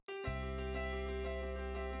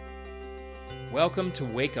Welcome to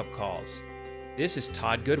Wake Up Calls. This is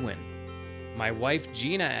Todd Goodwin. My wife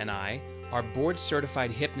Gina and I are board-certified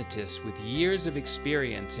hypnotists with years of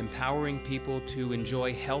experience empowering people to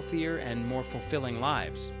enjoy healthier and more fulfilling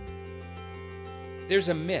lives. There's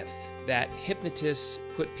a myth that hypnotists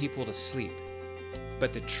put people to sleep,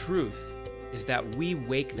 but the truth is that we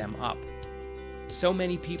wake them up. So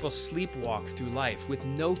many people sleepwalk through life with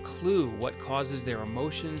no clue what causes their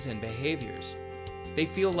emotions and behaviors. They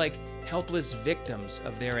feel like helpless victims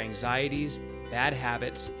of their anxieties, bad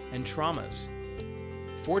habits, and traumas.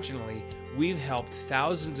 Fortunately, we've helped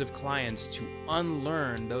thousands of clients to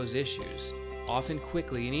unlearn those issues, often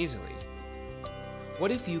quickly and easily. What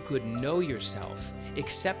if you could know yourself,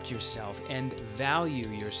 accept yourself, and value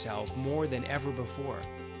yourself more than ever before?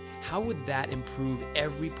 How would that improve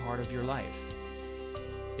every part of your life?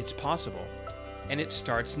 It's possible, and it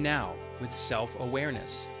starts now with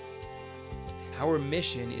self-awareness. Our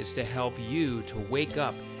mission is to help you to wake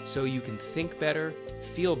up so you can think better,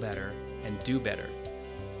 feel better, and do better.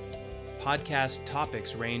 Podcast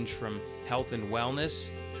topics range from health and wellness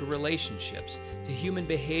to relationships to human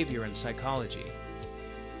behavior and psychology.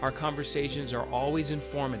 Our conversations are always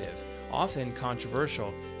informative, often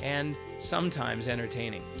controversial, and sometimes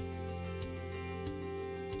entertaining.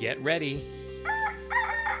 Get ready.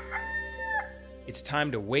 It's time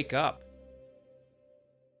to wake up.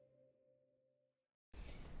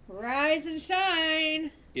 Rise and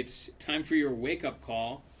shine. It's time for your wake-up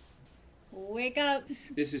call. Wake up.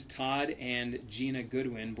 This is Todd and Gina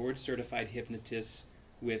Goodwin, board-certified hypnotists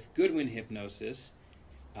with Goodwin Hypnosis.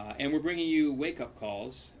 And we're bringing you wake-up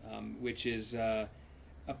calls, which is a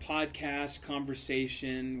podcast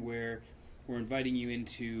conversation where we're inviting you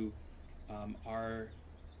into our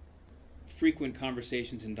frequent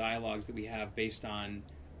conversations and dialogues that we have based on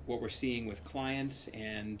what we're seeing with clients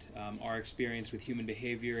and our experience with human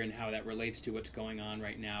behavior and how that relates to what's going on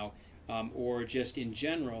right now, or just in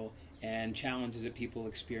general, and challenges that people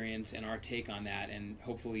experience and our take on that, and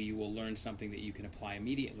hopefully you will learn something that you can apply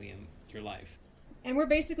immediately in your life. And we're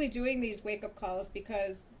basically doing these wake-up calls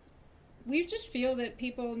because we just feel that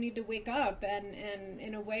people need to wake up, and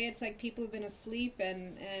in a way it's like people have been asleep,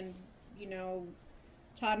 and you know,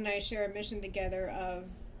 Todd and I share a mission together of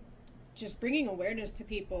just bringing awareness to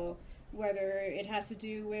people, whether it has to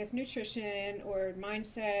do with nutrition or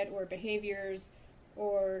mindset or behaviors,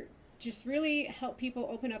 or just really help people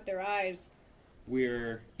open up their eyes.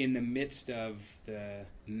 We're in the midst of the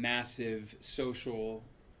massive social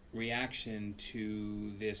reaction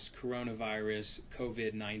to this coronavirus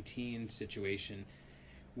COVID-19 situation,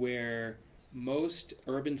 where most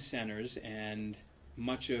urban centers and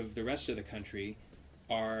much of the rest of the country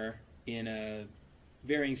are in a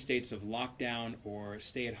varying states of lockdown or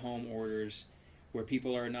stay-at-home orders, where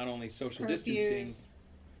people are not only social distancing,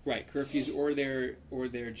 curfews, or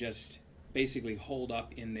they're just basically holed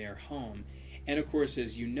up in their home. And of course,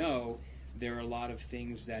 as you know, there are a lot of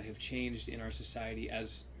things that have changed in our society,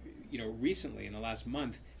 as you know, recently in the last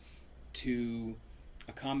month, to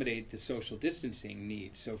accommodate the social distancing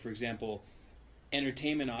needs. So, for example,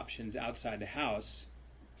 entertainment options outside the house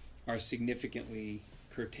are significantly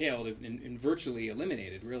curtailed and virtually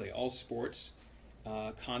eliminated, really. All sports,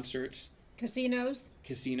 concerts, casinos.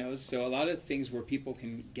 So a lot of things where people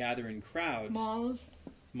can gather in crowds.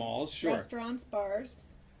 Malls, sure. Restaurants, bars.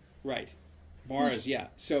 Right, bars, yeah.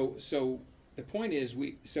 So the point is,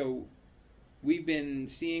 we've been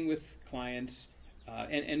seeing with clients,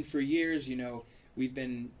 and for years, you know, we've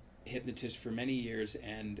been hypnotists for many years,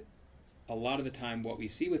 and a lot of the time, what we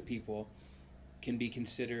see with people can be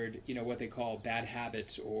considered, you know, what they call bad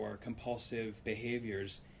habits or compulsive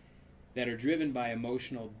behaviors that are driven by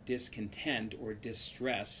emotional discontent or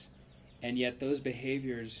distress, and yet those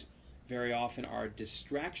behaviors very often are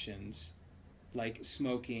distractions like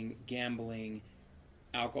smoking, gambling,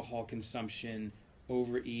 alcohol consumption,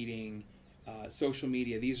 overeating, social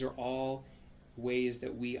media. These are all ways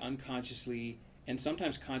that we unconsciously and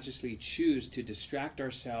sometimes consciously choose to distract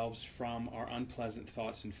ourselves from our unpleasant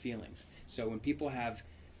thoughts and feelings. So when people have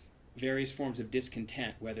various forms of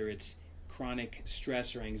discontent, whether it's chronic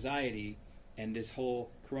stress or anxiety, and this whole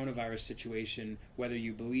coronavirus situation, whether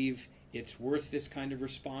you believe it's worth this kind of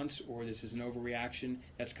response or this is an overreaction,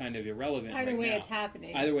 that's kind of irrelevant. Either way, now. it's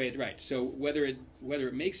happening. Either way, right. So whether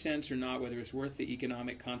it makes sense or not, whether it's worth the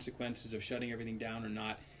economic consequences of shutting everything down or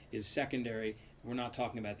not, is secondary. We're not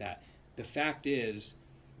talking about that. The fact is,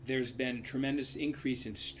 there's been a tremendous increase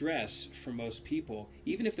in stress for most people.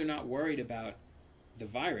 Even if they're not worried about the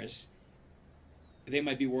virus, they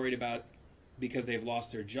might be worried about because they've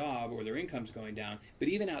lost their job or their income's going down. But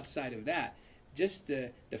even outside of that, just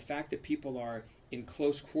the fact that people are in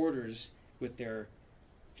close quarters with their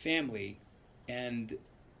family and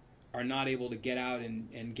are not able to get out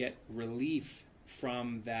and get relief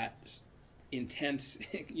from that intense,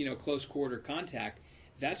 close quarter contact,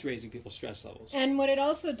 that's raising people's stress levels. And what it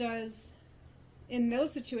also does in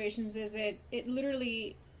those situations is it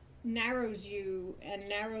literally narrows you and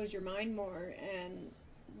narrows your mind more. And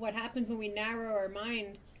what happens when we narrow our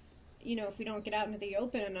mind, if we don't get out into the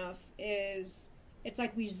open enough, is it's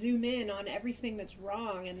like we zoom in on everything that's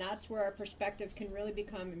wrong, and that's where our perspective can really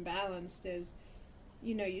become imbalanced. Is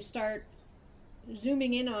you start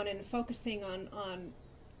zooming in on and focusing on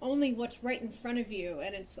only what's right in front of you,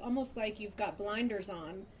 and it's almost like you've got blinders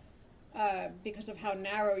on because of how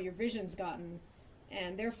narrow your vision's gotten,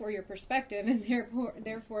 and therefore your perspective, and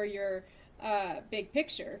therefore your big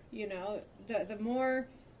picture. The more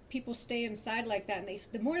people stay inside like that, and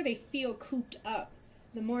the more they feel cooped up,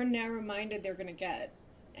 the more narrow-minded they're going to get,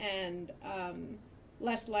 and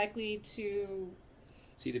less likely to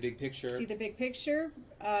see the big picture.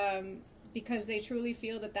 Because they truly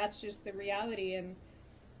feel that that's just the reality, and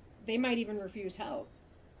they might even refuse help,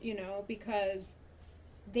 because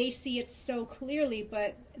they see it so clearly,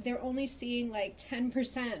 but they're only seeing like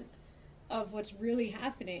 10% of what's really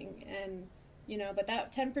happening. And, but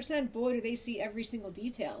that 10%, boy, do they see every single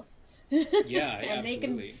detail. Yeah, and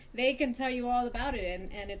absolutely. They can tell you all about it,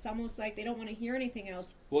 and it's almost like they don't want to hear anything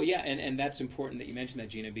else. Well, yeah, and that's important that you mentioned that,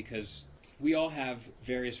 Gina, because we all have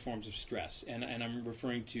various forms of stress, and I'm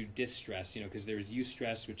referring to distress, because there's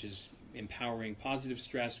eustress, which is empowering positive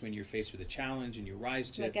stress when you're faced with a challenge and you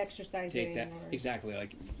rise to like exercising, take that. Exactly,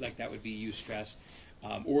 like that would be eustress.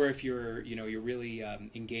 Or if you're really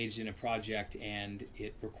engaged in a project and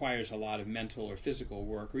it requires a lot of mental or physical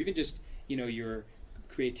work, or even just your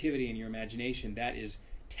creativity and your imagination, that is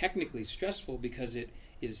technically stressful because it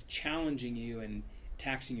is challenging you and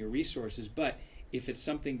taxing your resources. But if it's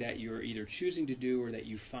something that you're either choosing to do or that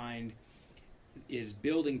you find is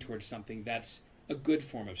building towards something, that's a good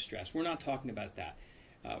form of stress. We're not talking about that.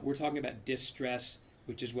 We're talking about distress,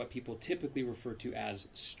 which is what people typically refer to as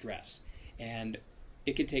stress. And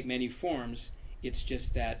it can take many forms. It's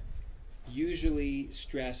just that usually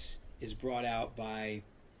stress is brought out by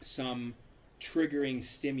some triggering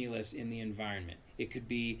stimulus in the environment. It could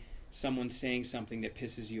be someone saying something that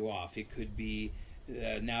pisses you off. It could be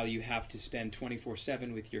now you have to spend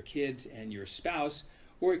 24/7 with your kids and your spouse,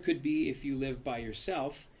 or it could be if you live by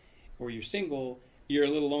yourself or you're single, you're a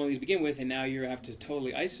little lonely to begin with, and now you have to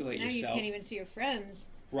totally isolate yourself. Now you can't even see your friends.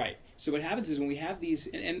 Right. So what happens is when we have these,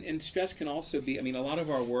 and stress can also be, a lot of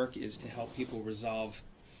our work is to help people resolve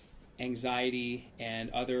anxiety and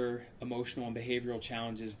other emotional and behavioral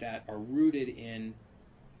challenges that are rooted in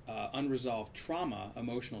unresolved trauma,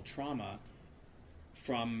 emotional trauma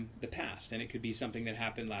from the past. And it could be something that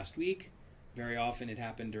happened last week. Very often it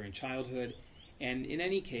happened during childhood. And in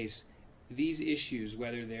any case, these issues,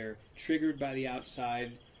 whether they're triggered by the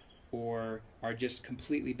outside or are just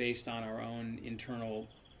completely based on our own internal,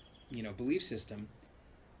 belief system,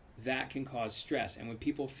 that can cause stress. And when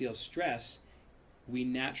people feel stress, we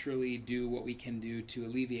naturally do what we can do to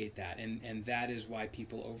alleviate that. And that is why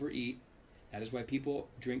people overeat. That is why people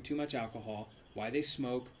drink too much alcohol, why they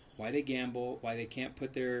smoke, why they gamble, why they can't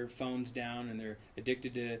put their phones down and they're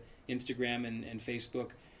addicted to Instagram and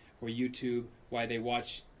Facebook or YouTube, why they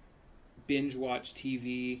binge watch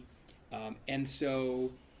TV. And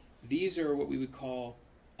so these are what we would call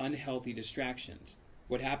unhealthy distractions.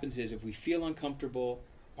 What happens is if we feel uncomfortable,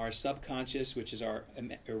 our subconscious, which is our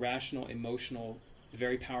irrational, emotional,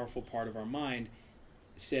 very powerful part of our mind,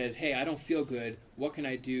 says, hey, I don't feel good. What can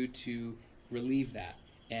I do to relieve that?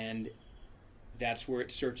 And that's where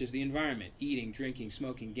it searches the environment: eating, drinking,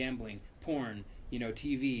 smoking, gambling, porn,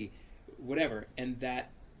 TV, whatever. And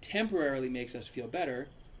that temporarily makes us feel better.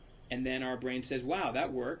 And then our brain says, wow,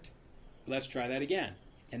 that worked. Let's try that again.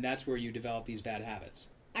 And that's where you develop these bad habits.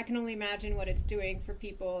 I can only imagine what it's doing for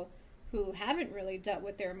people who haven't really dealt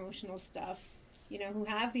with their emotional stuff, who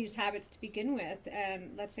have these habits to begin with,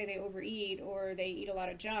 and let's say they overeat or they eat a lot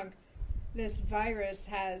of junk. This virus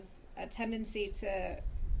has a tendency to,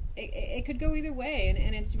 it could go either way,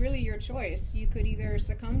 and it's really your choice. You could either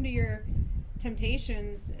succumb to your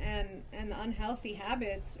temptations and the unhealthy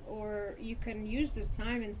habits, or you can use this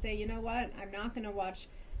time and say, you know what, I'm not going to watch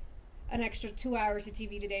an extra 2 hours of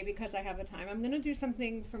TV today because I have the time. I'm going to do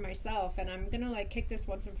something for myself, and I'm going to kick this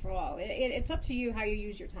once and for all. It's up to you how you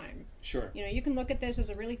use your time. Sure. You can look at this as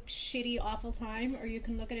a really shitty, awful time, or you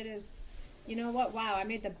can look at it as, you know what, wow, I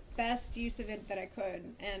made the best use of it that I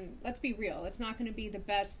could. And let's be real, it's not going to be the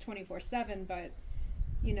best 24/7, but,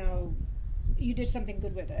 you did something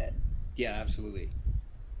good with it. Yeah, absolutely.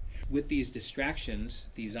 with these distractions,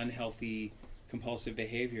 these unhealthy compulsive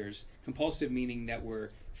behaviors, compulsive meaning that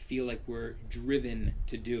feel like we're driven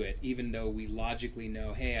to do it, even though we logically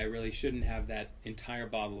know, hey, I really shouldn't have that entire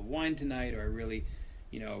bottle of wine tonight, or I really,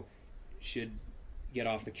 should get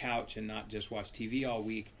off the couch and not just watch TV all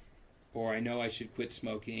week, or I know I should quit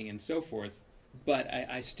smoking and so forth, but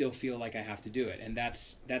I still feel like I have to do it. And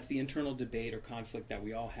that's the internal debate or conflict that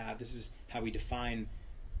we all have. This is how we define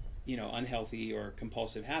unhealthy or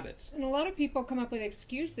compulsive habits. And a lot of people come up with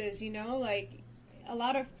excuses, like a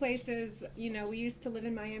lot of places, we used to live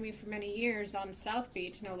in Miami for many years on South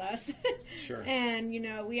Beach, no less. Sure. And,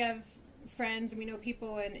 we have friends and we know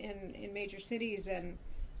people in major cities and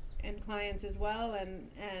clients as well.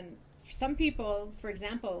 And some people, for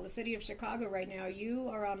example, the city of Chicago right now, you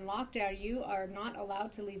are on lockdown. You are not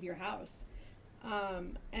allowed to leave your house.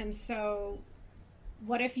 And so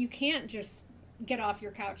what if you can't just get off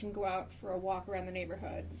your couch and go out for a walk around the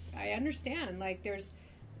neighborhood? I understand, like there's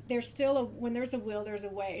still when there's a will, there's a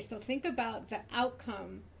way. So think about the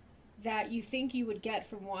outcome that you think you would get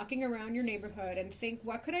from walking around your neighborhood, and think,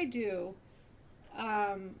 what could I do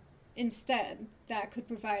instead that could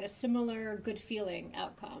provide a similar good feeling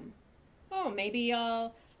outcome? Oh, maybe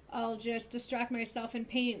I'll just distract myself and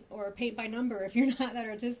paint, or paint by number if you're not that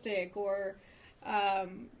artistic, or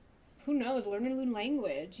who knows, learn a new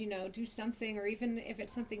language, do something, or even if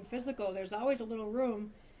it's something physical, there's always a little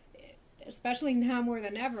room, especially now more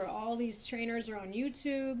than ever. All these trainers are on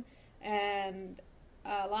YouTube, and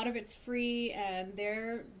a lot of it's free, and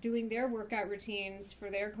they're doing their workout routines for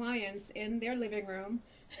their clients in their living room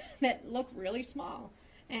that look really small,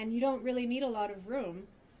 and you don't really need a lot of room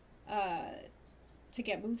to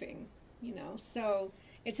get moving, So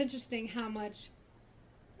it's interesting how much,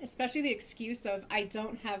 especially the excuse of I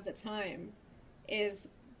don't have the time, is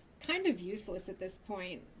kind of useless at this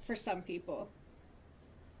point for some people.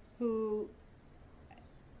 The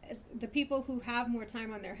people who have more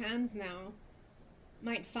time on their hands now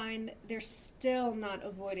might find they're still not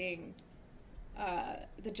avoiding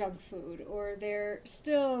the junk food, or they're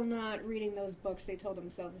still not reading those books they told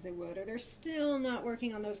themselves they would, or they're still not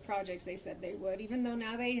working on those projects they said they would, even though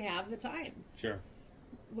now they have the time. Sure.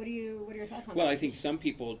 What are your thoughts on that? Well, I think some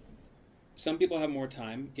people have more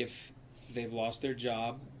time if they've lost their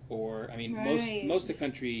job, or right. most of the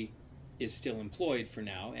country is still employed for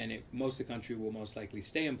now, and most of the country will most likely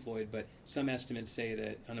stay employed, but some estimates say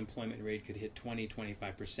that unemployment rate could hit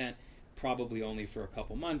 20-25%, probably only for a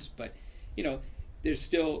couple months. But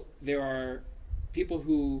there are people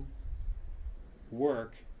who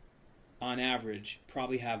work on average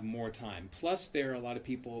probably have more time. Plus there are a lot of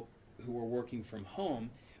people who are working from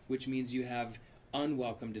home, which means you have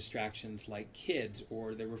unwelcome distractions like kids,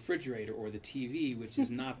 or the refrigerator, or the TV, which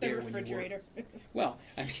is not there when you work. Well,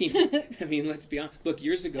 I mean, let's be honest. Look,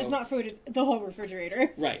 years ago, it's not food; it's the whole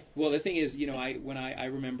refrigerator. Right. Well, the thing is, I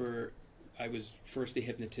remember I was first a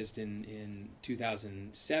hypnotist in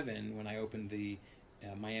 2007 when I opened the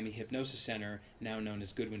Miami Hypnosis Center, now known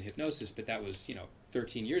as Goodwin Hypnosis, but that was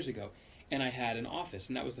 13 years ago, and I had an office,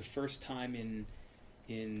 and that was the first time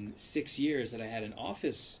in 6 years that I had an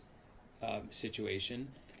office situation.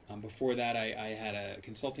 Before that, I had a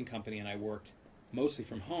consulting company, and I worked mostly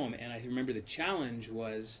from home. And I remember the challenge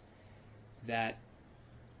was that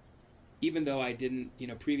even though I didn't,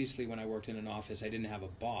 previously when I worked in an office, I didn't have a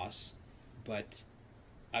boss, but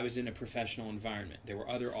I was in a professional environment. There were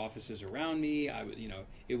other offices around me. I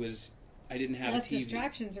didn't have less a TV.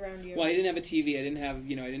 Distractions around you. Well, I didn't have a TV. I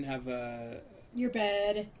didn't have your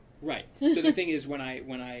bed. Right. So the thing is, when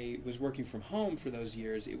I was working from home for those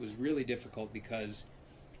years, it was really difficult because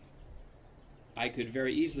I could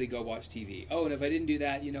very easily go watch TV. Oh, and if I didn't do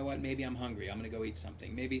that, you know what? Maybe I'm hungry. I'm going to go eat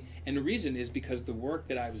something. Maybe. And the reason is because the work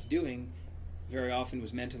that I was doing very often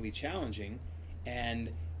was mentally challenging,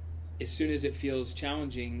 and as soon as it feels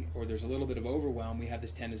challenging or there's a little bit of overwhelm, we have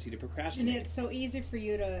this tendency to procrastinate. And it's so easy for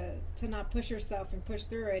you to not push yourself and push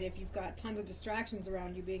through it if you've got tons of distractions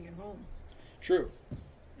around you being at home. True.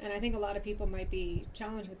 And I think a lot of people might be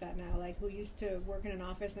challenged with that now, like who used to work in an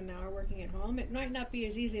office and now are working at home. It might not be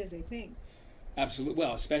as easy as they think. Absolutely.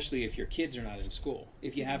 Well, especially if your kids are not in school.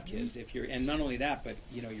 If you have kids, and not only that, but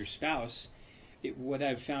your spouse. What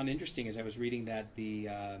I've found interesting is I was reading that the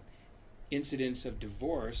incidence of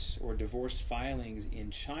divorce or divorce filings in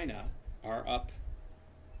China are up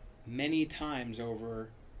many times over,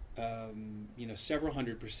 several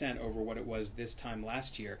 100% over what it was this time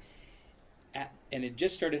last year. And it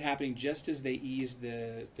just started happening just as they eased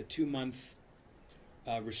the 2-month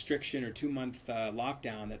restriction or 2-month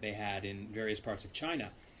lockdown that they had in various parts of China.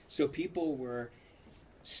 So people were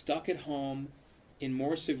stuck at home in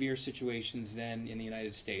more severe situations than in the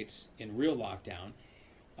United States, in real lockdown,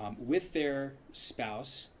 with their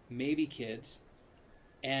spouse, maybe kids,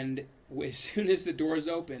 and as soon as the doors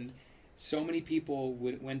opened, so many people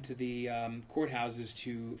went to the courthouses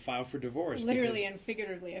to file for divorce. Literally and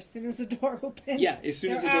figuratively, as soon as the door opened. Yeah, as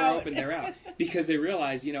soon as the door opened, they're out. Because they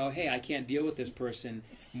realize, hey, I can't deal with this person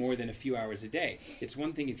more than a few hours a day. It's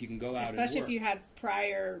one thing if you can go out and work. Especially if you had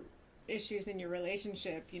prior issues in your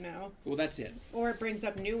relationship, Well, that's it. Or it brings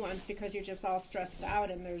up new ones because you're just all stressed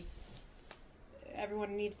out and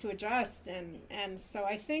everyone needs to adjust. And so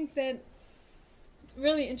I think that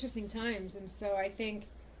really interesting times. And so I think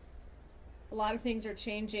a lot of things are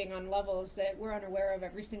changing on levels that we're unaware of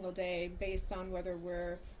every single day based on whether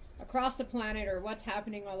we're across the planet or what's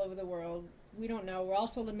happening all over the world. We don't know. We're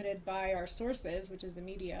also limited by our sources, which is the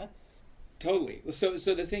media. Totally. So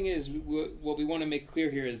the thing is, what we want to make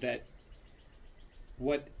clear here is that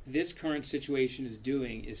what this current situation is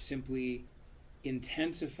doing is simply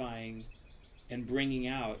intensifying and bringing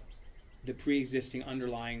out the pre-existing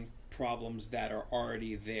underlying problems that are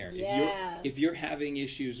already there. Yeah. If you're having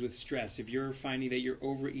issues with stress, if you're finding that you're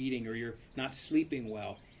overeating or you're not sleeping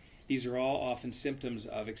well, these are all often symptoms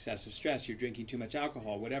of excessive stress. You're drinking too much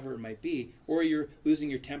alcohol, whatever it might be, or you're losing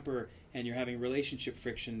your temper and you're having relationship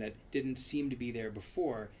friction that didn't seem to be there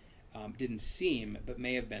before, but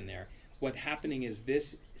may have been there. What's happening is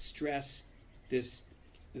this stress,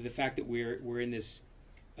 the fact that we're in this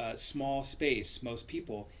small space, most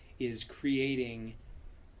people, is creating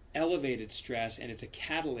elevated stress, and it's a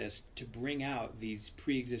catalyst to bring out these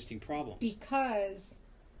pre-existing problems. Because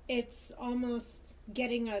it's almost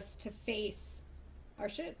getting us to face our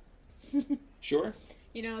shit. Sure.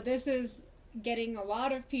 This is getting a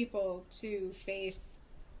lot of people to face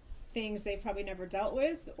things they probably never dealt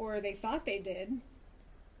with, or they thought they did,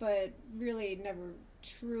 but really never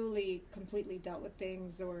truly completely dealt with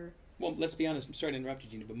things. Or well, let's be honest, I'm sorry to interrupt you,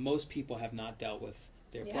 Gina, but most people have not dealt with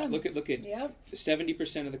their problem. Look at Yep.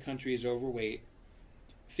 70% of the country is overweight,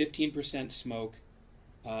 15% smoke,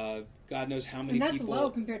 God knows how many people... And that's low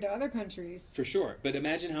compared to other countries. For sure. But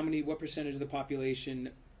imagine what percentage of the population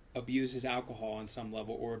abuses alcohol on some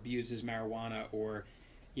level, or abuses marijuana, or,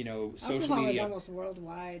 social media. Alcohol is almost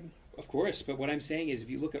worldwide. Of course, but what I'm saying is if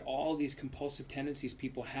you look at all these compulsive tendencies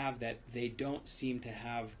people have that they don't seem to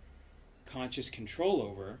have conscious control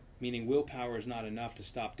over, meaning willpower is not enough to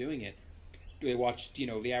stop doing it. They watch,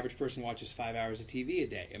 the average person watches 5 hours of TV a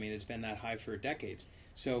day. I mean, it's been that high for decades.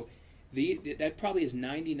 So that probably is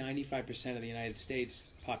 95% of the United States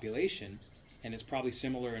population, and it's probably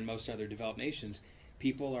similar in most other developed nations.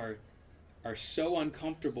 People are so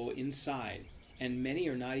uncomfortable inside, and many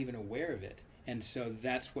are not even aware of it. And so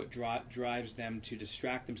that's what drives them to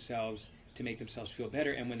distract themselves, to make themselves feel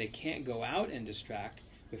better. And when they can't go out and distract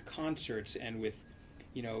with concerts and with,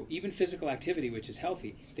 even physical activity, which is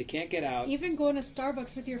healthy, they can't get out. Even going to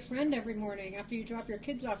Starbucks with your friend every morning after you drop your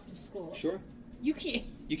kids off from school. Sure. You can't.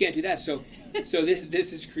 You can't do that. So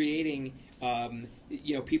this is creating,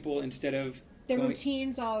 people instead of their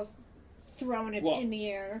routines all throwing it in the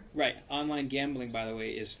air. Right. Online gambling, by the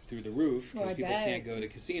way, is through the roof because people can't go to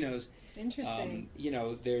casinos. Interesting.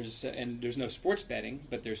 There's no sports betting,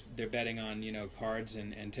 but they're betting on cards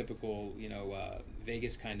and typical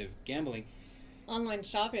Vegas kind of gambling. Online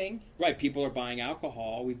shopping. Right. People are buying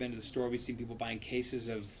alcohol. We've been to the store. We've seen people buying cases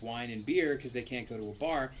of wine and beer because they can't go to a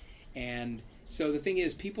bar. And so the thing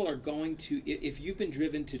is, people are going to, if you've been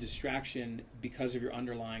driven to distraction because of your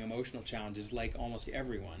underlying emotional challenges, like almost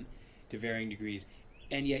everyone to varying degrees,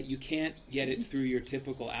 and yet you can't get it through your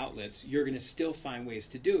typical outlets, you're going to still find ways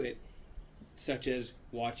to do it, such as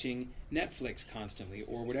watching Netflix constantly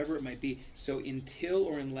or whatever it might be. So until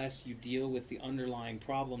or unless you deal with the underlying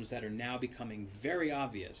problems that are now becoming very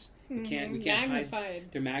obvious, we can't magnified. hide.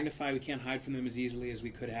 They're magnified. We can't hide from them as easily as we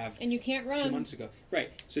could have. And you can't run 2 months ago.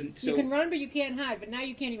 Right. So you can run, but you can't hide. But now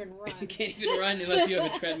you can't even run. You can't even run unless you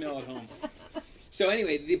have a treadmill at home. So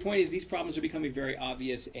anyway, the point is these problems are becoming very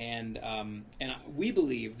obvious, and we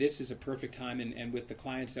believe this is a perfect time. And with the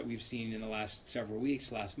clients that we've seen in the last several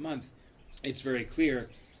weeks, last month, it's very clear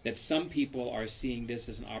that some people are seeing this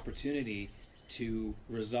as an opportunity to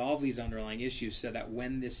resolve these underlying issues so that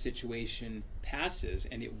when this situation passes,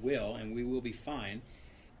 and it will, and we will be fine,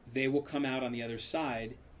 they will come out on the other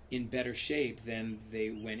side in better shape than they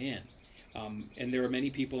went in. And there are many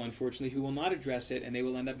people, unfortunately, who will not address it, and they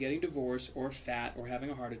will end up getting divorced or fat or having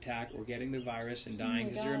a heart attack or getting the virus and dying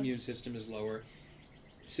because their immune system is lower.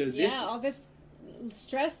 So all this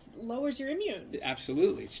stress lowers your immune.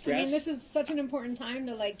 Absolutely. Stress. I mean, this is such an important time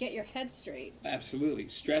to get your head straight. Absolutely.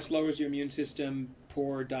 Stress lowers your immune system.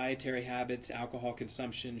 Poor dietary habits, alcohol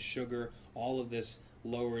consumption, sugar, all of this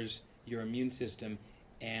lowers your immune system,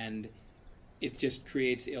 and it just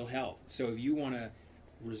creates ill health. So if you want to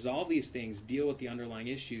resolve these things, deal with the underlying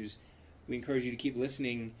issues, we encourage you to keep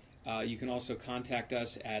listening. You can also contact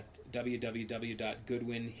us at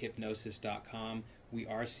www.goodwinhypnosis.com. We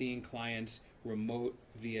are seeing clients remote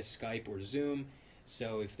via Skype or Zoom.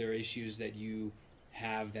 So if there are issues that you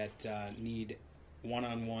have that need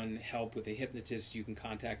one-on-one help with a hypnotist, you can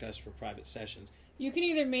contact us for private sessions. You can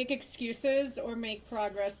either make excuses or make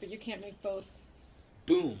progress, but you can't make both.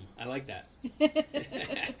 Boom. I like that.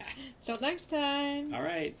 Till next time. All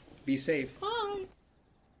right. Be safe. Bye.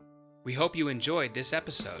 We hope you enjoyed this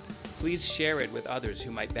episode. Please share it with others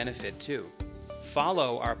who might benefit too.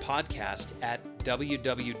 Follow our podcast at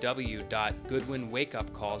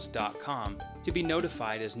www.goodwinwakeupcalls.com to be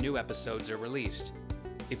notified as new episodes are released.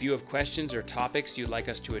 If you have questions or topics you'd like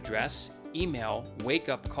us to address, email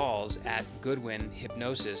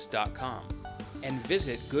wakeupcalls@goodwinhypnosis.com and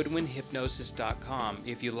visit goodwinhypnosis.com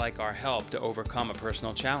if you'd like our help to overcome a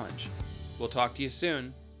personal challenge. We'll talk to you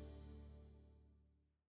soon.